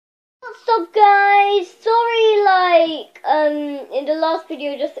What's up, guys? Sorry, in the last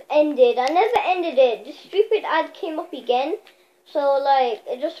video just ended. I never ended it. The stupid ad came up again. So,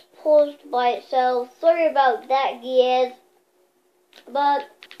 it just paused by itself. Sorry about that, gears. But,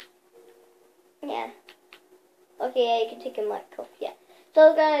 yeah. Okay, yeah, you can take your mic off, yeah.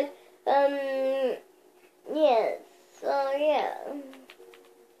 So, guys, yeah. So, yeah.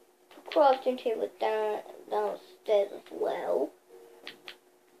 Crafting table downstairs as well.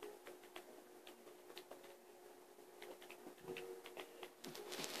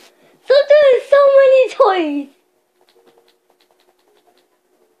 So there's so many toys.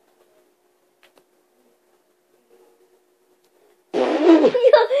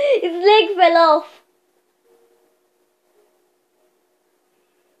 His leg fell off.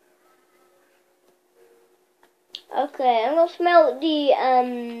 Okay, I'm gonna smelt the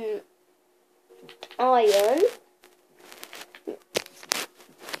iron.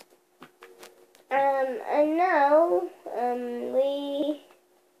 And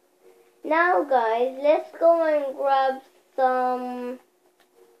now guys, let's go and grab some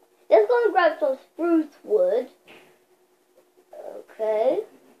spruce wood. Okay.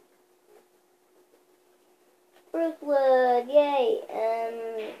 Spruce wood, yay.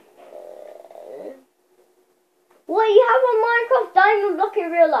 What, you have a Minecraft diamond block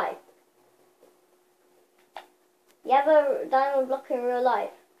in real life? You have a diamond block in real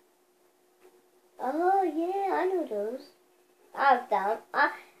life? Oh yeah, I know those. I have that. I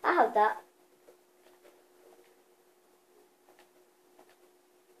have that.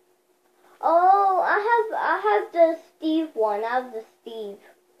 Oh, I have the Steve one. I have the Steve.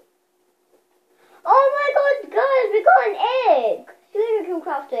 Oh my God, guys, we got an egg. Soon we can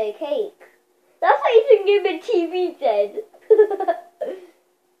craft a cake. That's what you think give me TV said.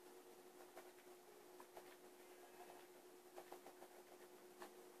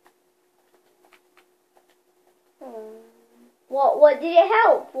 What did it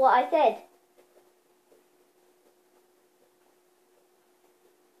help? What I said?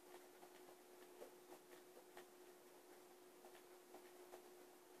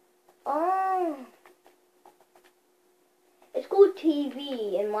 Oh, it's called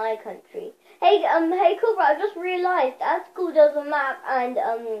TV in my country. Hey, Cobra, I just realised at school there's a map, and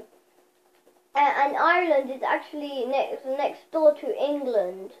Ireland is actually next door to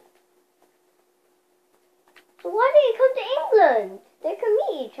England. So why did he come to England? They can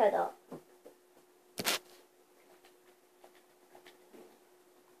meet each other.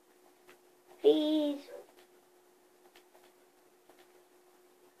 Please.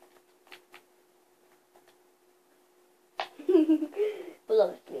 Well,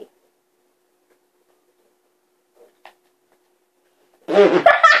 obviously.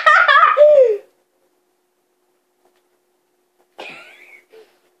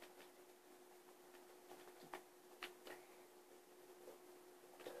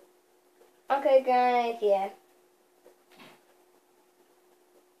 Okay, guys, yeah.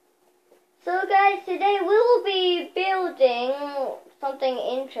 So, guys, today we will be building something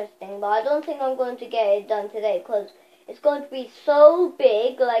interesting, but I don't think I'm going to get it done today because it's going to be so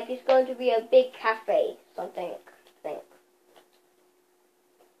big, it's going to be a big cafe, something, I think.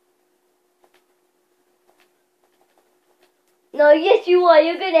 No, yes you are,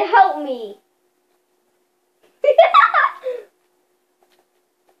 you're going to help me.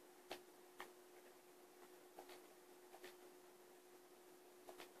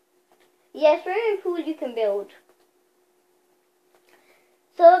 Yes, swimming pool you can build.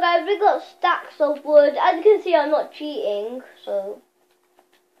 So guys, we got stacks of wood. As you can see, I'm not cheating, so.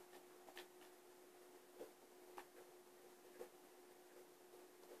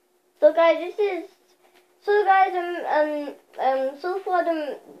 So guys, so far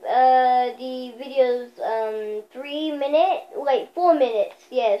the video's 3 minutes, wait, 4 minutes,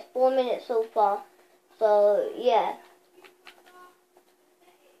 yes, 4 minutes so far, so yeah.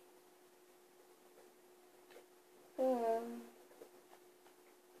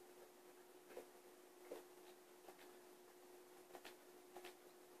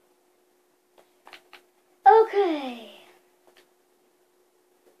 Okay.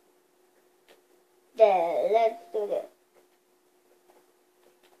 There, let's do this.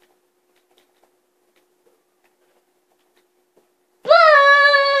 Bye!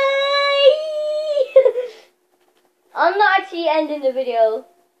 I'm not actually ending the video.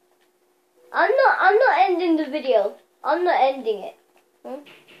 I'm not ending the video. I'm not ending it.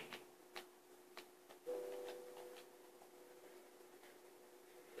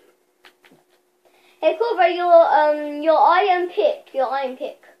 Hey Cobra, your iron pick.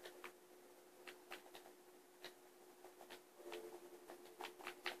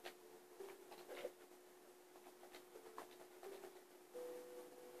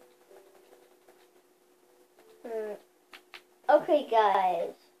 Okay,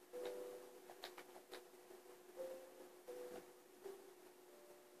 guys.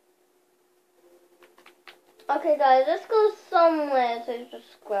 Okay, guys, let's go somewhere so just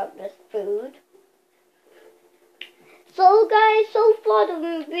grab this food. So, guys, so far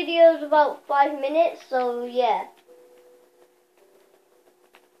the video is about 5 minutes, so yeah.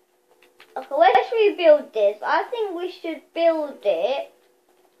 Okay, where should we build this? I think we should build it.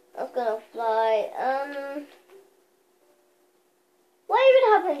 I was gonna fly. What even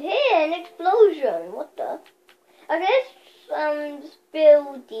happened here? An explosion. What the? Okay, let's just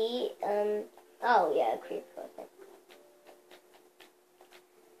build the oh yeah, creeper thing.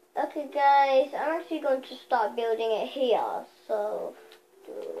 Okay, guys, I'm actually going to start building it here. So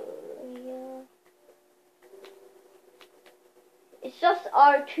yeah. It's just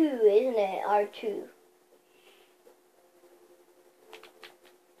R2, isn't it? R2.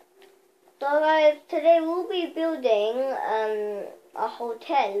 So guys, today we'll be building a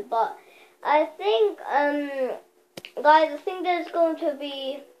hotel, but I think guys, I think there's going to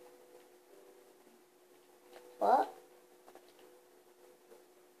be what?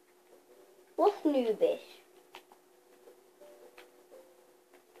 What's noobish?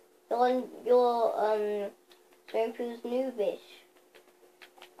 Your swimming pool's noobish.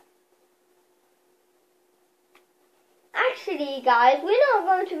 Actually, guys, we're not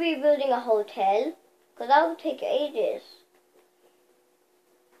going to be building a hotel, because that would take ages.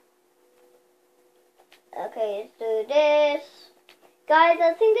 Okay, let's do this. Guys,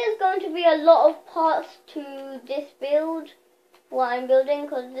 I think there's going to be a lot of parts to this build, what I'm building,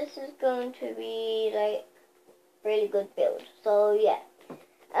 because this is going to be, like, really good build. So, yeah.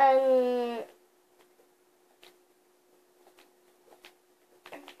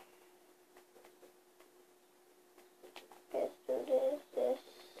 Let's do this.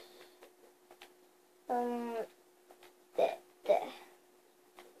 There.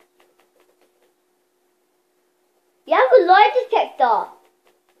 You have a lie detector.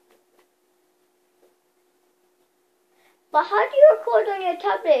 But how do you record on your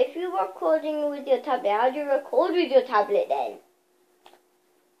tablet? If you're recording with your tablet, how do you record with your tablet then?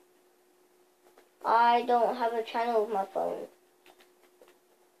 I don't have a channel with my phone.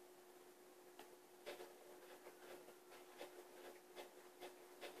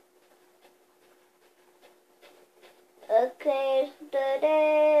 Okay, let's do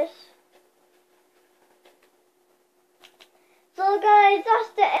this. So guys, that's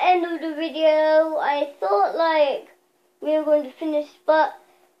the end of the video. I thought like we were going to finish, but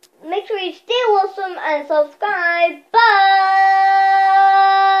make sure you stay awesome and subscribe. Bye!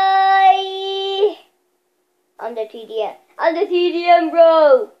 I'm the TDM. I'm the TDM,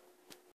 bro!